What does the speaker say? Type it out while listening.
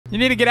You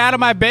need to get out of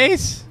my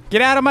base.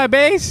 Get out of my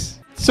base.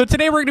 So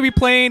today we're going to be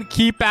playing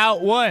Keep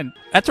Out 1.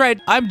 That's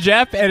right. I'm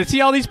Jeff, and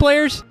see all these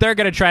players? They're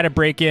going to try to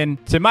break in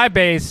to my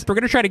base. We're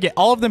going to try to get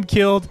all of them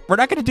killed. We're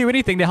not going to do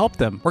anything to help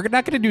them. We're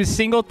not going to do a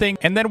single thing,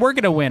 and then we're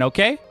going to win,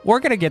 okay?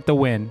 We're going to get the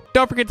win.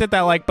 Don't forget to hit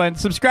that like button.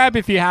 Subscribe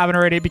if you haven't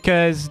already,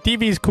 because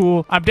DV is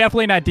cool. I'm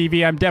definitely not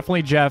DV. I'm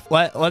definitely Jeff.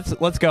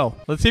 Let's go.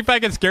 Let's see if I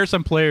can scare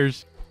some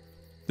players.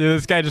 Dude,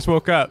 this guy just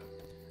woke up.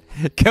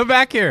 Come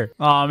back here.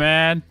 Oh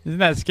man, isn't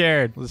that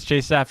scared? Let's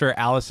chase after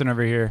Allison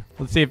over here.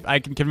 Let's see if I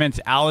can convince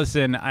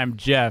Allison I'm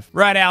Jeff.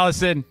 Run,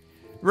 Allison.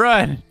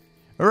 Run.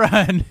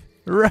 Run.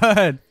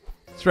 Run.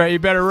 That's right, you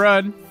better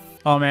run.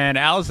 Oh man,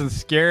 Allison's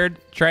scared.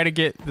 Try to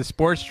get the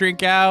sports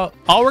drink out.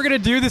 All we're gonna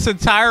do this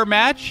entire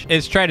match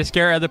is try to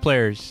scare other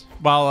players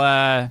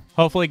while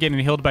hopefully getting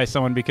healed by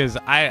someone, because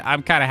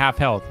I'm kind of half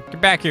health.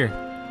 Get back here.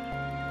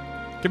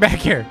 Get back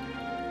here.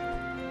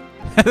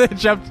 They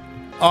jumped.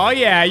 Oh,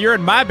 yeah, you're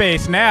in my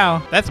base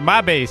now. That's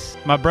my base.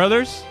 My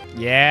brothers?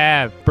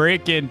 Yeah,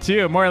 break in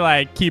 2. More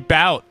like keep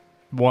out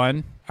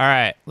 1. All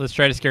right, let's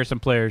try to scare some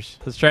players.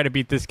 Let's try to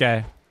beat this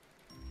guy.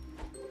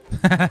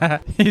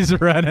 He's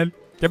running.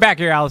 Get back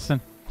here,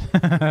 Allison.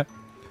 Hey,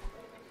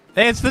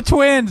 it's the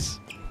twins.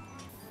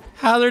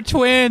 How they're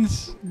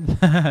twins.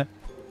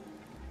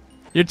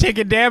 You're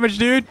taking damage,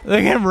 dude. Look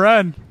at him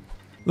run.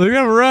 Look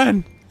at him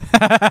run.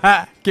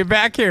 Get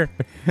back here.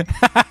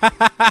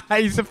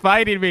 He's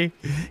fighting me.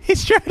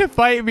 He's trying to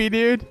fight me,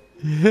 dude.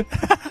 What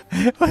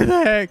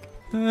the heck?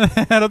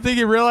 I don't think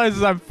he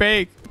realizes I'm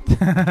fake.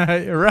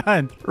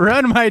 Run.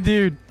 Run, my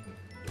dude.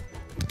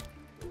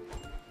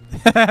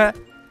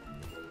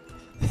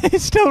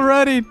 He's still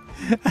running.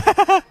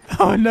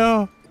 Oh,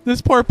 no.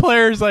 This poor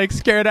player is like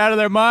scared out of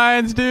their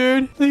minds,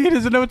 dude. He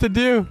doesn't know what to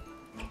do.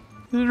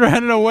 He's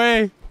running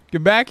away.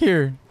 Get back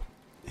here.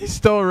 He's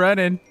still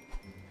running.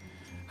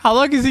 How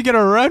long is he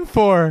gonna run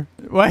for?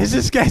 Why is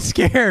this guy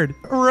scared?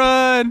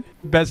 Run!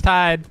 Best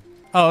hide.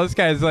 Oh, this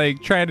guy's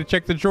like trying to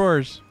check the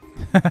drawers.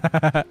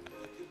 Does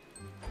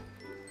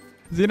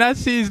he not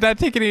see he's not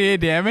taking any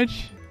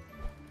damage?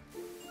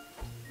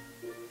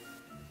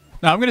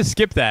 No, I'm gonna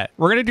skip that.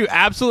 We're gonna do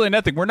absolutely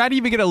nothing. We're not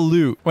even gonna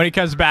loot. When he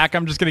comes back,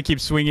 I'm just gonna keep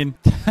swinging.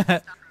 Look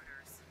at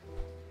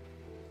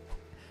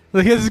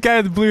this guy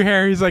with the blue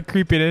hair. He's like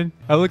creeping in.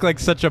 I look like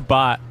such a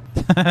bot.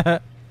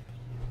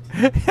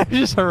 I'm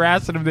just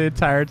harassing him the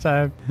entire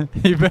time.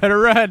 You better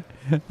run.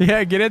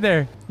 Yeah, get in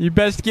there. You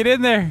best get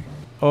in there.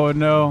 Oh,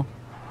 no.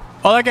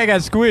 Oh, that guy got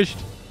squished.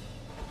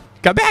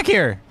 Come back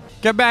here.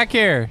 Come back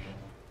here.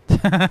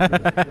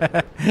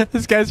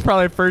 This guy's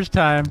probably first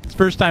time. His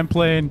first time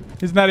playing.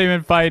 He's not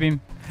even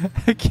fighting.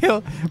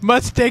 Kill.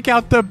 Must take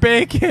out the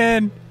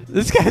bacon.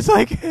 This guy's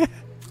like...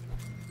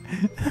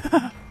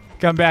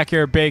 Come back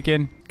here,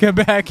 bacon. Come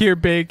back here,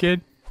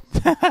 bacon.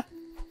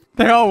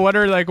 They're all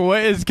wondering, like,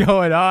 what is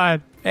going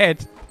on? Hey,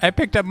 I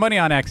picked up money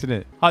on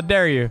accident. How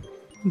dare you?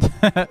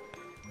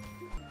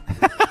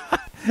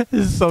 This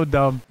is so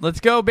dumb. Let's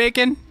go,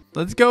 bacon.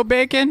 Let's go,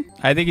 bacon.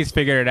 I think he's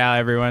figured it out,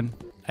 everyone.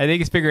 I think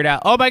he's figured it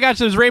out. Oh my gosh,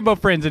 there's rainbow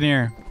friends in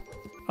here.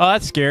 Oh,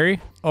 that's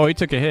scary. Oh, he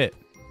took a hit.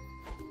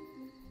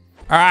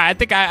 All right, I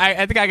think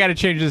I got to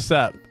change this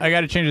up. I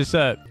got to change this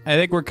up. I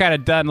think we're kind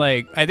of done.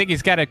 Like, I think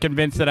he's kind of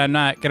convinced that I'm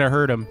not gonna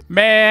hurt him.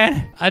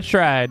 Man, I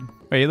tried.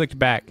 Wait, he looked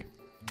back.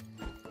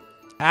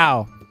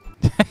 Ow.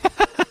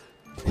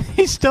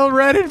 He's still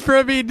running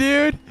from me,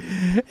 dude.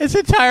 This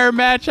entire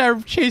match,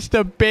 I've chased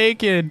a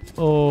bacon.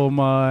 Oh,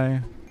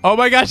 my. Oh,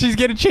 my gosh, he's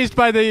getting chased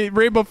by the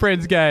Rainbow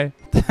Friends guy.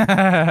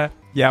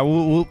 Yeah,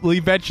 we'll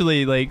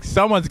eventually, like,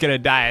 someone's going to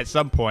die at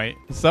some point.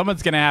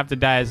 Someone's going to have to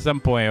die at some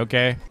point,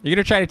 okay? You're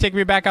going to try to take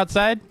me back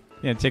outside?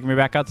 Yeah, take me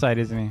back outside,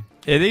 isn't he?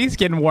 I think he's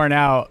getting worn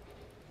out.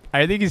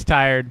 I think he's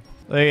tired.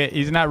 Like,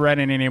 he's not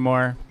running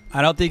anymore.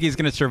 I don't think he's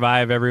going to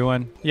survive,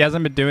 everyone. He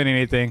hasn't been doing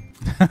anything.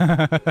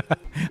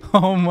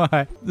 Oh,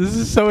 my. This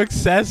is so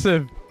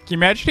excessive. Can you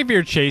imagine if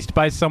you're chased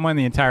by someone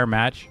the entire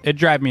match? It'd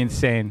drive me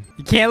insane.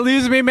 You can't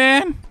lose me,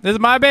 man. This is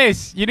my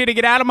base. You need to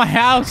get out of my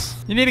house.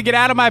 You need to get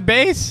out of my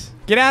base.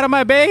 Get out of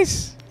my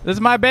base. This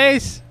is my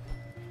base.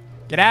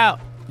 Get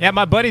out. Yeah,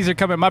 my buddies are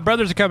coming. My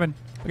brothers are coming.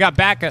 We got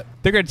backup.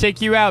 They're going to take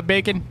you out,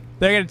 Bacon.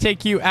 They're going to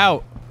take you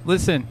out.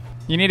 Listen,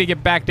 you need to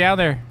get back down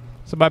there.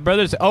 So my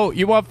brothers... Oh,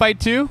 you want to fight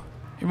too?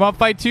 You want to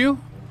fight too?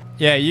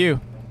 Yeah, you.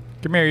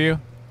 Come here, you.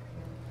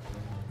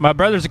 My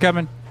brothers are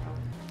coming.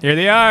 Here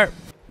they are.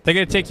 They're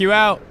going to take you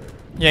out.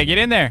 Yeah, get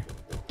in there.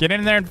 Get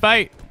in there and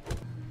fight.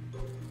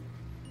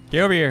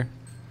 Get over here.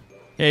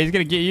 Yeah, he's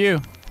going to get you.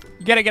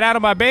 You got to get out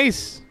of my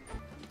base.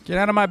 Get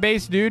out of my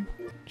base, dude.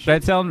 Should I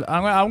tell him?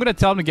 I'm going to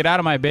tell him to get out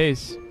of my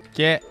base.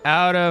 Get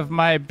out of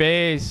my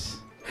base.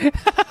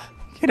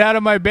 Get out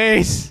of my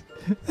base.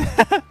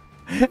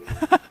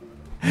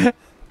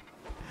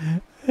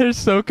 They're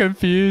so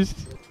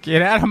confused.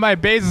 Get out of my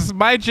base. This is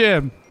my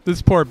gym.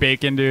 This poor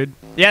bacon, dude.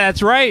 Yeah,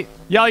 that's right.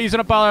 Y'all using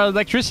up all our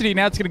electricity.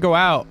 Now it's going to go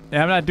out.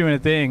 Yeah, I'm not doing a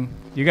thing.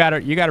 You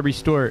gotta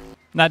restore it.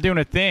 Not doing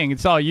a thing.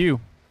 It's all you.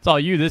 It's all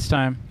you this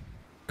time.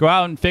 Go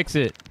out and fix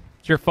it.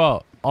 It's your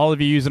fault. All of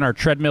you using our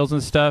treadmills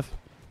and stuff.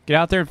 Get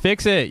out there and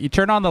fix it. You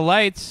turn on the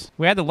lights.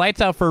 We had the lights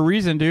out for a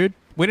reason, dude.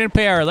 We didn't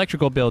pay our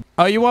electrical bill.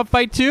 Oh, you want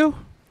fight too?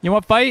 You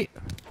want fight?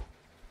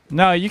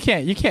 No, you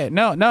can't. You can't.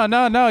 No, no,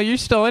 no, no. You're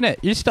still in it.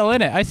 You're still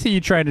in it. I see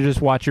you trying to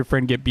just watch your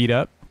friend get beat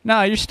up.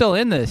 No, you're still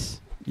in this.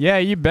 Yeah,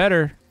 you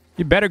better.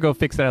 You better go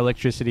fix that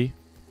electricity.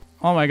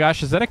 Oh my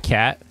gosh, is that a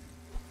cat?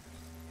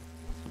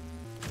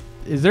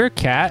 Is there a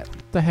cat?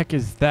 What the heck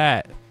is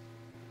that?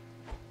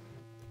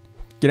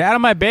 Get out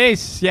of my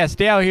base. Yeah,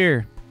 stay out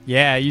here.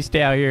 Yeah, you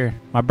stay out here.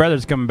 My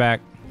brother's coming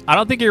back. I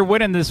don't think you're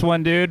winning this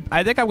one, dude.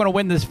 I think I'm going to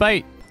win this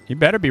fight. You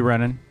better be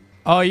running.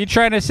 Oh, you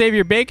trying to save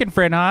your bacon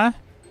friend, huh?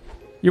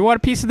 You want a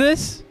piece of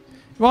this?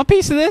 You want a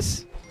piece of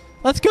this?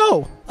 Let's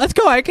go. Let's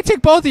go. I can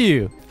take both of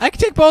you. I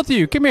can take both of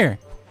you. Come here.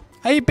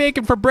 I eat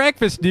bacon for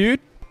breakfast, dude.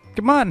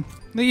 Come on.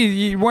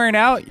 You wearing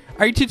out?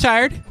 Are you too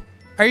tired?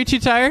 Are you too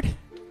tired?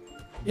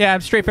 Yeah,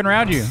 I'm strafing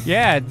around you.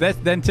 Yeah,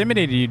 that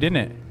intimidated you, didn't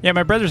it? Yeah,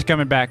 my brother's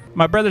coming back.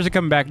 My brothers are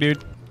coming back, dude.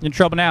 You're in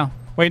trouble now.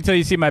 Wait until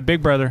you see my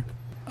big brother.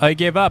 Oh, you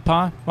gave up,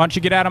 huh? Why don't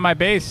you get out of my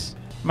base?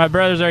 My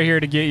brothers are here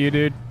to get you,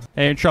 dude.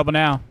 Hey, you're in trouble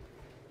now.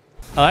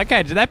 Oh,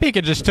 that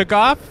bacon just took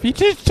off. He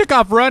just took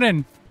off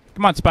running.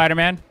 Come on,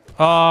 Spider-Man.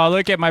 Oh,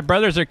 look at my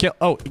brothers are killed.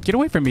 Oh, get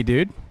away from me,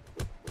 dude.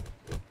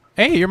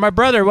 Hey, you're my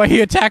brother. Why are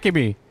you attacking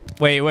me?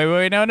 Wait.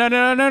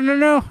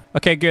 No.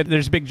 Okay, good.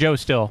 There's Big Joe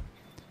still.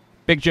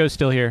 Big Joe's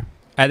still here.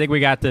 I think we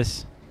got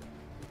this.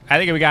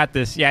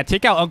 Yeah,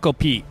 take out Uncle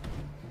Pete.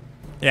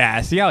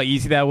 Yeah, see how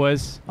easy that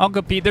was?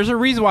 Uncle Pete, there's a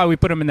reason why we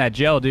put him in that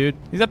jail, dude.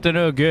 He's up to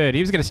no good.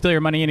 He was going to steal your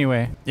money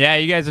anyway. Yeah,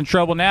 you guys in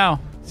trouble now.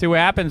 See what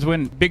happens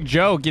when Big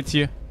Joe gets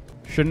you.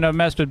 Shouldn't have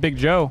messed with Big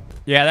Joe.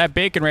 Yeah, that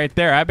bacon right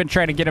there. I've been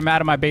trying to get him out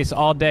of my base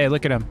all day.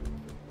 Look at him.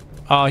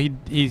 Oh,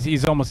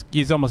 he's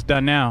almost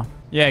done now.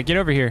 Yeah, get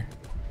over here.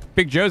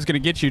 Big Joe's going to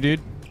get you,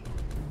 dude.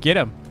 Get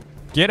him.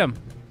 Get him.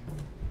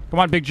 Come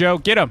on, Big Joe.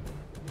 Get him.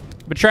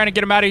 Been trying to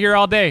get him out of here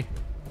all day.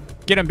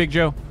 Get him, Big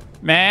Joe.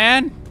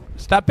 Man,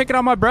 stop picking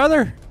on my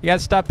brother. You gotta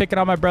stop picking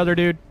on my brother,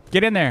 dude.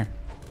 Get in there.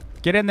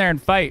 Get in there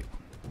and fight.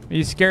 What are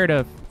you scared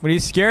of? What are you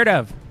scared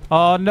of?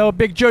 Oh, no,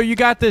 Big Joe, you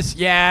got this.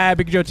 Yeah,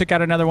 Big Joe took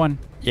out another one.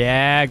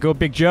 Yeah, go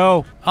Big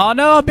Joe. Oh,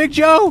 no, Big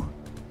Joe.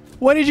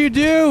 What did you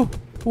do?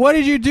 What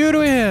did you do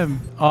to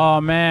him? Oh,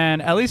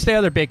 man. At least the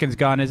other bacon's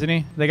gone, isn't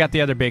he? They got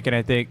the other bacon,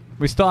 I think.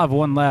 We still have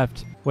one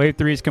left. Wave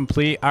 3 is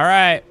complete. All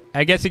right.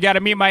 I guess you got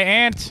to meet my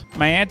aunt.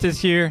 My aunt is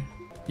here.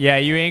 Yeah,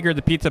 you angered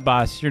the pizza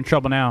boss. You're in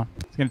trouble now.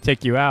 It's going to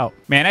take you out.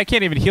 Man, I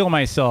can't even heal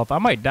myself. I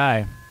might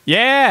die.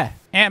 Yeah.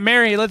 Aunt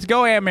Mary. Let's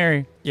go, Aunt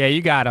Mary. Yeah,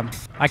 you got him.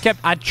 I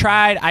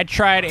tried,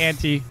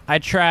 Auntie. I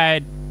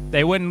tried.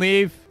 They wouldn't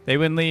leave. They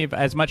wouldn't leave.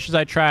 As much as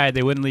I tried,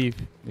 they wouldn't leave.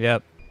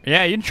 Yep.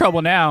 Yeah, you're in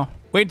trouble now.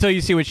 Wait until you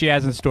see what she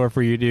has in store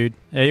for you, dude.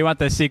 Yeah, you want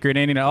that secret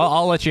ending?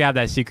 I'll let you have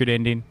that secret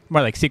ending.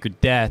 More like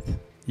secret death.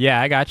 Yeah,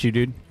 I got you,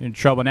 dude. You're in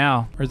trouble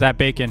now. Where's that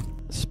bacon?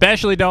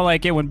 Especially don't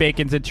like it when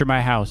bacons enter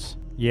my house.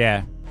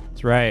 Yeah,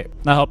 that's right.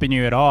 Not helping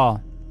you at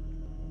all.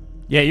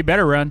 Yeah, you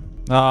better run.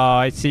 Oh,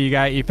 I see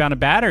you found a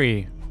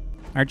battery.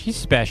 Aren't you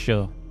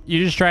special?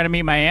 You just trying to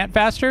meet my aunt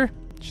faster?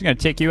 She's gonna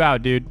take you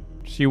out, dude.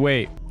 Just you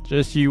wait.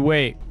 Just you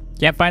wait.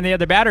 Can't find the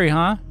other battery,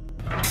 huh?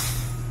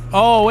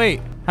 Oh, wait.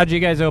 How'd you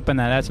guys open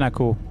that? That's not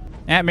cool.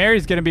 Aunt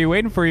Mary's gonna be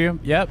waiting for you.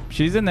 Yep,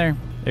 she's in there.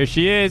 There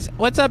she is.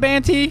 What's up,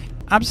 Auntie?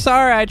 I'm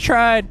sorry, I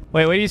tried.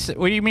 Wait,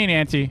 what do you mean,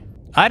 Auntie?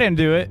 I didn't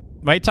do it.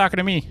 Why are you talking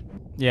to me?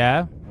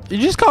 Yeah. You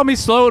just called me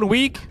slow and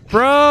weak?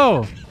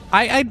 Bro,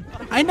 I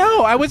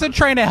know. I wasn't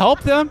trying to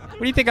help them. What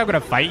do you think, I'm gonna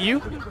fight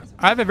you?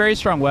 I have a very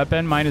strong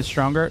weapon. Mine is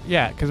stronger.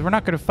 Yeah, because we're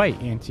not gonna fight,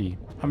 Auntie.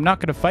 I'm not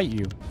gonna fight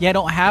you. Yeah, I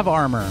don't have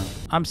armor.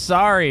 I'm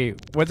sorry.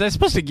 Was I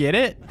supposed to get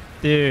it?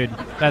 Dude,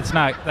 that's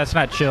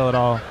not chill at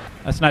all.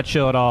 That's not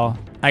chill at all.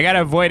 I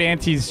gotta avoid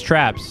Auntie's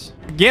traps.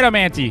 Get him,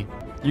 Auntie.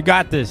 You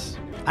got this.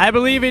 I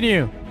believe in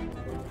you.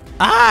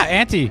 Ah,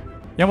 Auntie.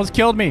 You almost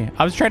killed me.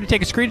 I was trying to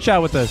take a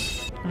screenshot with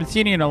us. I haven't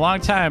seen you in a long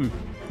time.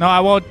 No, I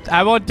won't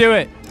do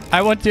it.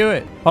 I won't do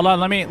it. Hold on,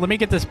 let me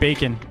get this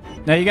bacon.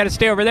 Now you gotta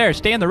stay over there.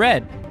 Stay in the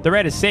red. The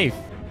red is safe.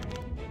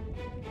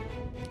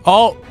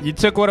 Oh, you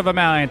took one of them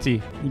out,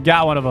 Auntie. You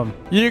got one of them.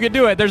 You can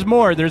do it. There's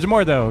more. There's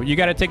more though. You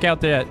gotta take out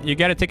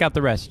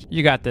the rest.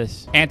 You got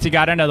this. Auntie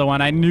got another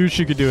one. I knew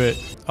she could do it.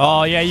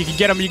 Oh yeah, you can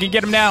get him. You can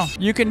get him now.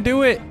 You can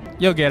do it.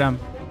 You'll get him.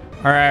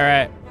 All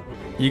right.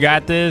 You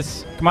got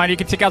this. Come on, you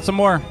can take out some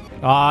more.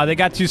 Aw, they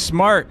got too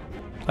smart.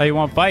 Oh, you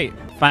won't fight.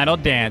 Final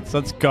dance.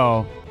 Let's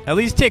go. At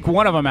least take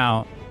one of them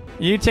out.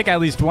 You take at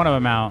least one of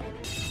them out.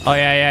 Oh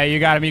yeah, you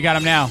got him. You got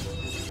him now.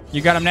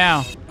 You got him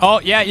now. Oh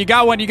yeah, you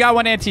got one. You got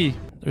one, Auntie.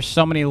 There's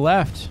so many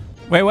left.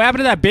 Wait, what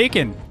happened to that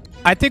bacon?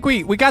 I think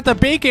we got the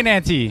bacon,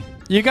 Auntie.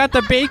 You got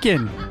the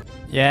bacon.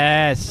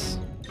 Yes.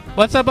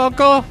 What's up,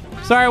 Uncle?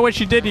 Sorry what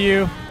she did to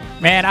you.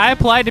 Man, I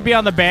applied to be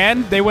on the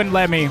band. They wouldn't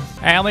let me.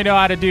 I only know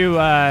how to do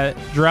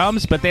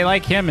drums, but they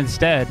like him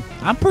instead.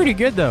 I'm pretty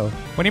good, though.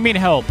 What do you mean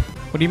help?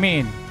 What do you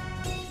mean?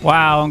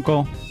 Wow,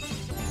 Uncle.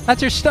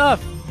 That's your stuff.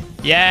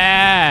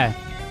 Yeah.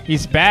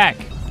 He's back.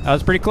 That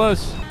was pretty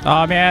close.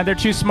 Oh, man. They're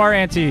too smart,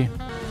 Auntie.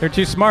 They're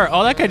too smart.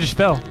 Oh, that guy just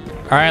fell.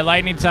 All right,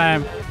 lightning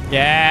time.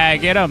 Yeah,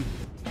 get him.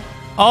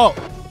 Oh,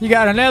 you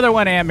got another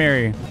one, Aunt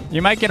Mary.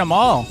 You might get them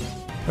all.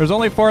 There's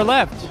only 4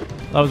 left.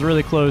 That was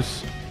really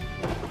close.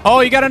 Oh,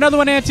 you got another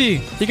one,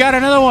 Auntie. You got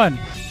another one.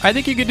 I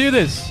think you could do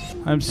this.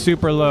 I'm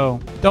super low.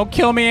 Don't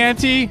kill me,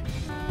 Auntie.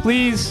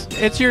 Please.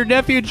 It's your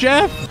nephew,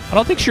 Jeff. I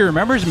don't think she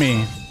remembers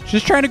me.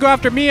 She's trying to go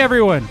after me,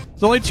 everyone.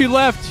 There's only 2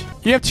 left.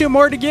 You have 2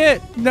 more to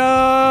get.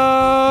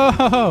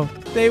 No.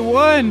 They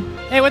won.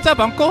 Hey, what's up,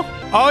 Uncle?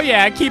 Oh,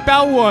 yeah. Keep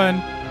out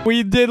 1.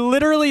 We did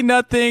literally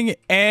nothing,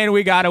 and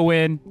we got to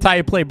win. That's how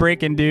you play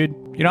Break In, dude.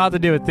 You don't have to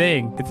do a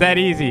thing. It's that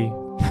easy.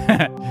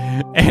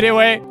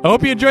 Anyway, I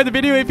hope you enjoyed the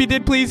video. If you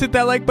did, please hit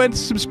that like button.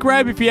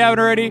 Subscribe if you haven't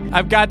already.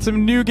 I've got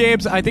some new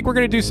games. I think we're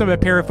going to do some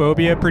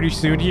Apeirophobia pretty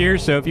soon here.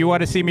 So if you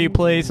want to see me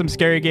play some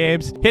scary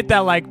games, hit that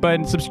like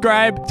button.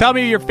 Subscribe. Tell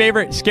me your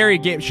favorite scary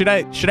game. Should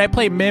I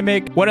play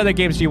Mimic? What other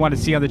games do you want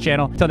to see on the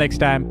channel? Till next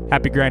time,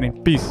 happy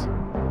grinding. Peace.